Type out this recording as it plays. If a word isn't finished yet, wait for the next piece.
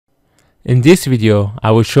In this video,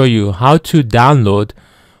 I will show you how to download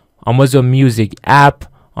Amazon Music app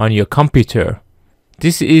on your computer.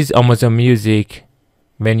 This is Amazon Music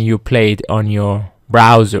when you play it on your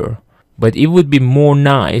browser, but it would be more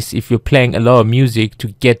nice if you're playing a lot of music to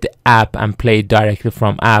get the app and play it directly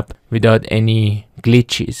from app without any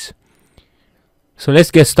glitches. So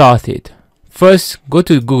let's get started. First, go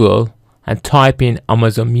to Google and type in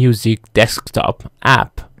Amazon Music desktop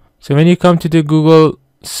app. So when you come to the Google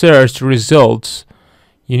search results,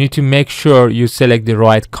 you need to make sure you select the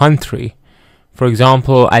right country. For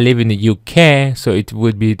example, I live in the UK, so it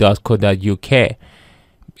would be .co.uk.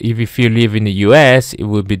 If you live in the US, it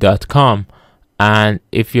would be .com. And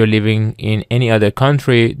if you're living in any other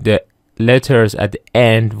country, the letters at the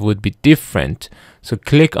end would be different. So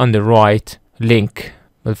click on the right link.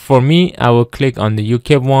 But for me, I will click on the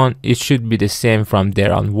UK one. It should be the same from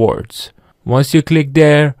there onwards. Once you click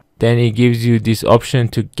there, then it gives you this option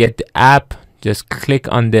to get the app. Just click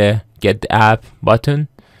on the get the app button.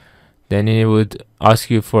 Then it would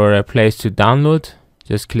ask you for a place to download.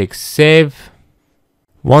 Just click save.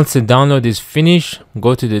 Once the download is finished,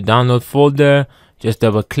 go to the download folder. Just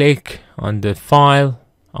double click on the file,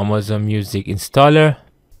 Amazon Music installer.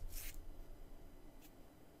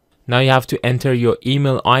 Now you have to enter your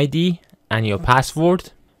email ID and your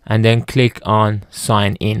password, and then click on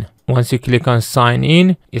sign in. Once you click on sign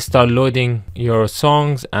in, it starts loading your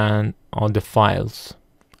songs and all the files.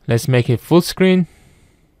 Let's make it full screen.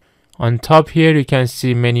 On top here you can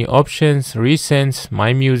see many options: recent,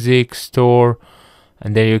 my music, store,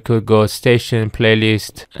 and then you could go station,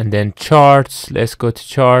 playlist, and then charts. Let's go to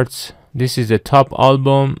charts. This is the top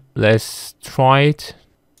album. Let's try it.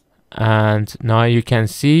 And now you can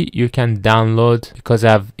see you can download, because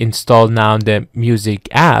I've installed now the music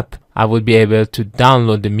app. I would be able to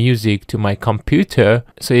download the music to my computer,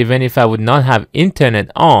 so even if I would not have internet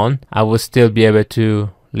on, I would still be able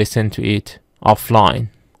to listen to it offline.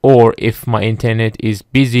 Or if my internet is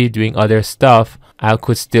busy doing other stuff, I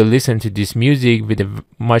could still listen to this music with a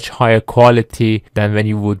much higher quality than when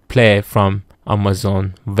you would play from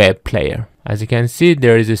Amazon web player. As you can see,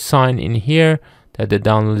 there is a sign in here that the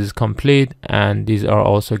download is complete, and these are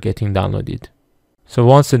also getting downloaded. So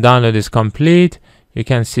once the download is complete, you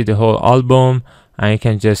can see the whole album, and you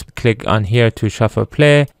can just click on here to shuffle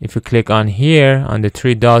play. If you click on here on the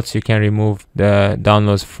three dots, you can remove the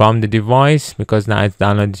downloads from the device, because now it's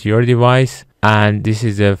downloaded to your device. And this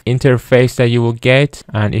is the interface that you will get.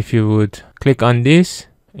 And if you would click on this,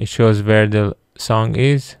 it shows where the song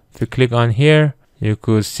is. If you click on here, you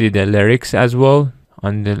could see the lyrics as well.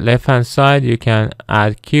 On the left hand side, you can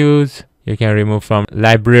add cues, you can remove from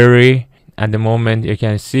library. At the moment, you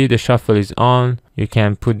can see the shuffle is on. You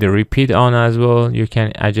can put the repeat on as well. You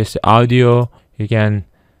can adjust the audio. You can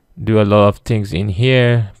do a lot of things in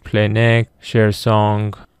here. Play next, share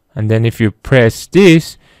song. And then if you press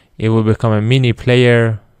this, it will become a mini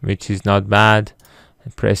player, which is not bad.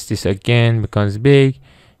 Press this again, becomes big.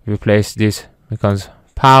 If you place this, becomes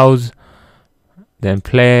pause, then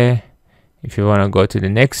play. If you want to go to the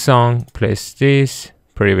next song, place this,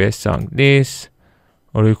 previous song this,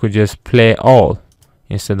 or you could just play all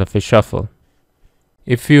instead of a shuffle.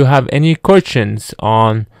 If you have any questions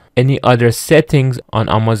on any other settings on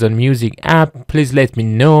Amazon Music app, please let me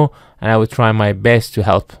know and I will try my best to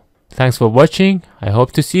help. Thanks for watching. I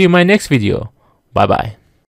hope to see you in my next video. Bye bye.